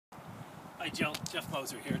Hi Joe, Jeff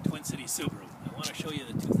Moser here at Twin City Subaru. I want to show you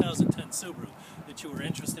the 2010 Subaru that you were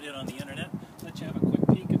interested in on the internet. Let you have a quick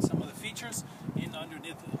peek at some of the features.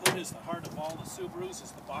 Underneath the hood is the heart of all the Subarus,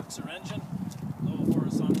 is the boxer engine. Low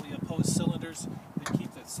horizontally opposed cylinders that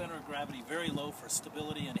keep the center of gravity very low for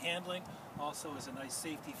stability and handling. Also is a nice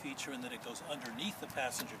safety feature in that it goes underneath the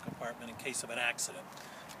passenger compartment in case of an accident.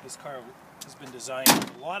 This car has been designed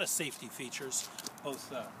with a lot of safety features,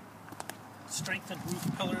 both strengthened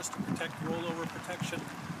roof pillars to protect rollover protection,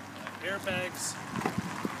 airbags,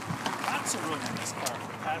 lots of room in this car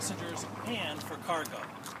for passengers and for cargo.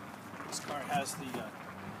 This car has the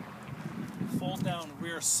fold-down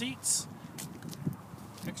rear seats,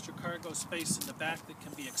 extra cargo space in the back that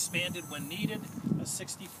can be expanded when needed, a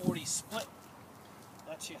 60-40 split,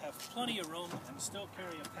 lets you have plenty of room and still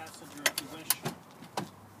carry a passenger if you wish.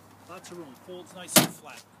 Lots of room, folds nice and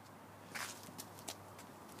flat.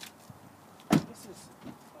 This is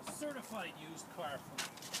a certified used car from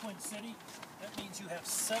Twin City. That means you have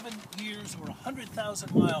 7 years or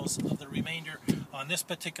 100,000 miles of the remainder on this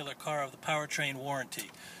particular car of the Powertrain warranty.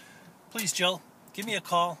 Please, Jill, give me a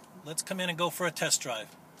call. Let's come in and go for a test drive.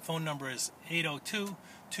 Phone number is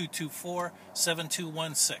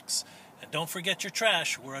 802-224-7216. And don't forget your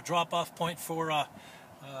trash. We're a drop-off point for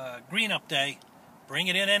Green Up Day. Bring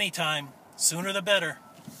it in anytime. Sooner the better.